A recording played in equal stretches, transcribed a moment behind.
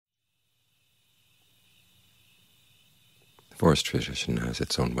Forest tradition has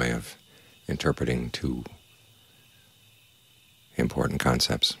its own way of interpreting two important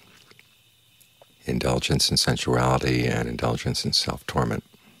concepts: indulgence in sensuality and indulgence in self-torment.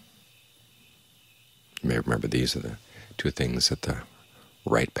 You may remember these are the two things that the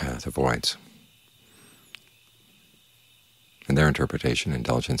right path avoids. In their interpretation,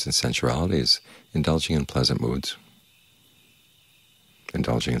 indulgence in sensuality is indulging in pleasant moods.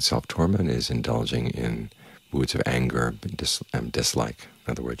 Indulging in self-torment is indulging in moods of anger and dislike.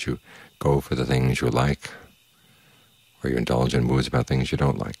 In other words, you go for the things you like, or you indulge in moods about things you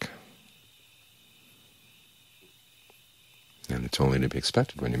don't like. And it's only to be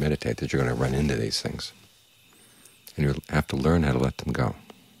expected when you meditate that you're going to run into these things. And you have to learn how to let them go,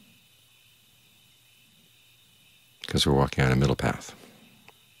 because we're walking on a middle path,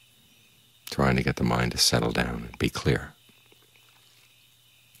 trying to get the mind to settle down and be clear.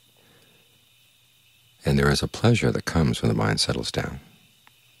 And there is a pleasure that comes when the mind settles down,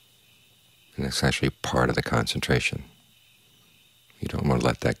 and it's actually part of the concentration. You don't want to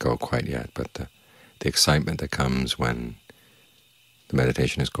let that go quite yet, but the excitement that comes when the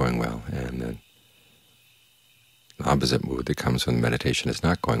meditation is going well, and the opposite mood that comes when the meditation is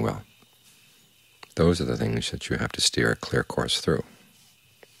not going well, those are the things that you have to steer a clear course through.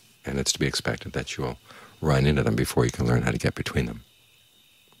 And it's to be expected that you will run into them before you can learn how to get between them.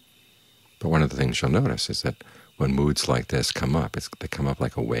 But one of the things you'll notice is that when moods like this come up, they come up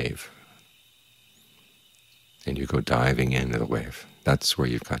like a wave, and you go diving into the wave. That's where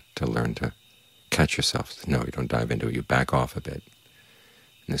you've got to learn to catch yourself. No, you don't dive into it. You back off a bit.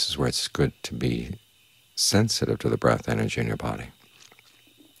 And this is where it's good to be sensitive to the breath energy in your body,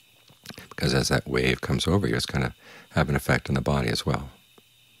 because as that wave comes over you, it's going to have an effect on the body as well.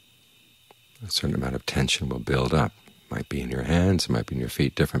 A certain amount of tension will build up. It might be in your hands, it might be in your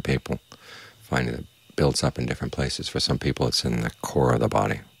feet. Different people find it builds up in different places. For some people it's in the core of the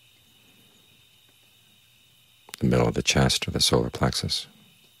body, the middle of the chest or the solar plexus.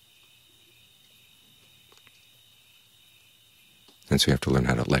 And so you have to learn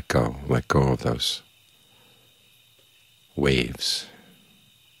how to let go of those waves.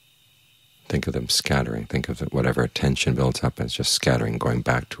 Think of them scattering. Think of whatever tension builds up as just scattering, going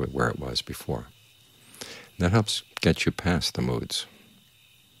back to it where it was before. And that helps get you past the moods.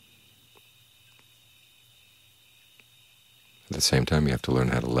 At the same time, you have to learn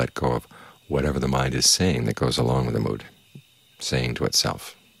how to let go of whatever the mind is saying that goes along with the mood, saying to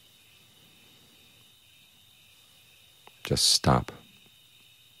itself. Just stop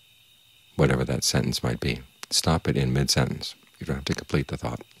whatever that sentence might be. Stop it in mid-sentence. You don't have to complete the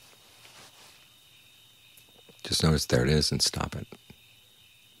thought. Just notice there it is and stop it.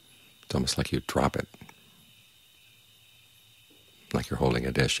 It's almost like you drop it, like you're holding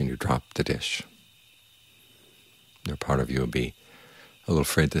a dish and you drop the dish. Part of you will be a little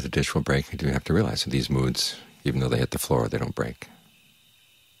afraid that the dish will break. You have to realize that these moods, even though they hit the floor, they don't break.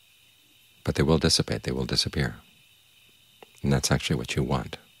 But they will dissipate, they will disappear. And that's actually what you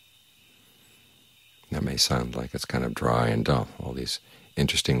want. That may sound like it's kind of dry and dull, all these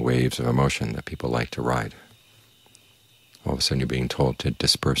interesting waves of emotion that people like to ride. All of a sudden you're being told to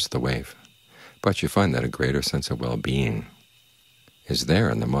disperse the wave. But you find that a greater sense of well-being is there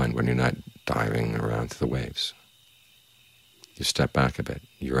in the mind when you're not diving around through the waves. You step back a bit.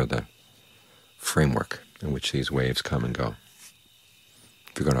 You're the framework in which these waves come and go.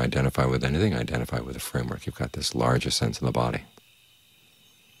 If you're going to identify with anything, identify with a framework. You've got this larger sense of the body.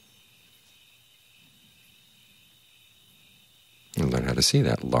 You learn how to see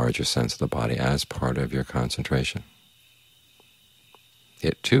that larger sense of the body as part of your concentration.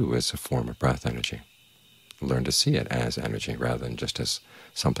 It, too, is a form of breath energy. Learn to see it as energy rather than just as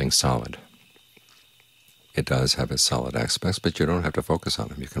something solid. It does have its solid aspects, but you don't have to focus on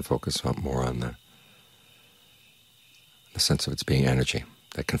them. You can focus more on the sense of its being energy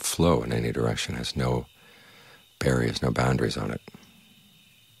that can flow in any direction, has no barriers, no boundaries on it.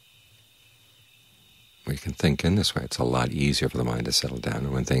 We can think in this way. It's a lot easier for the mind to settle down,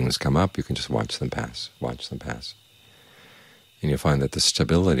 and when things come up, you can just watch them pass, watch them pass. And you'll find that the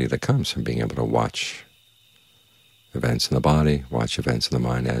stability that comes from being able to watch events in the body, watch events in the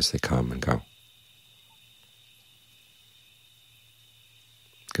mind as they come and go.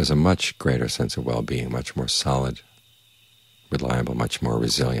 Because a much greater sense of well-being, much more solid, reliable, much more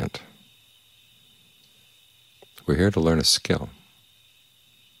resilient. We're here to learn a skill.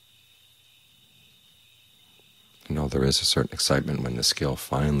 You know, there is a certain excitement when the skill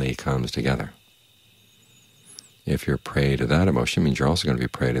finally comes together. If you're prey to that emotion, it means you're also going to be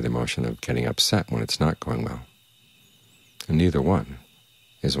prey to the emotion of getting upset when it's not going well. And neither one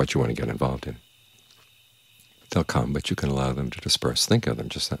is what you want to get involved in. They'll come, but you can allow them to disperse. Think of them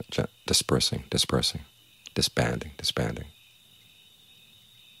just that, dispersing, disbanding.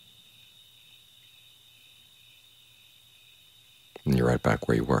 And you're right back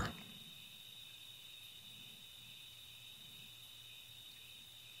where you were.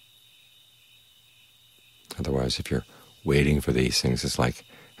 Otherwise, if you're waiting for these things, it's like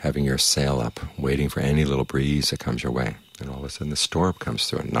having your sail up, waiting for any little breeze that comes your way. And all of a sudden the storm comes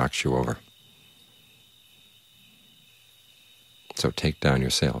through and knocks you over. So take down your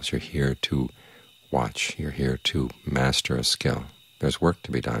sails. You're here to watch. You're here to master a skill. There's work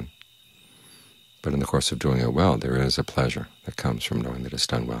to be done. But in the course of doing it well, there is a pleasure that comes from knowing that it's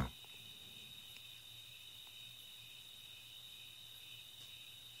done well.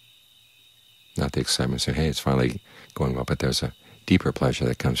 Not the excitement saying, hey, it's finally going well, but there's a deeper pleasure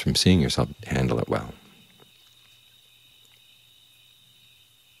that comes from seeing yourself handle it well.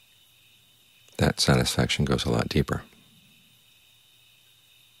 That satisfaction goes a lot deeper.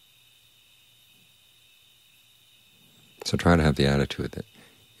 So try to have the attitude that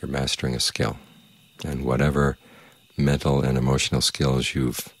you're mastering a skill, and whatever mental and emotional skills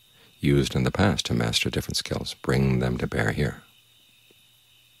you've used in the past to master different skills, bring them to bear here.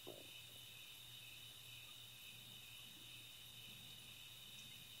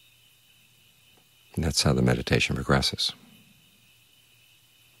 And that's how the meditation progresses.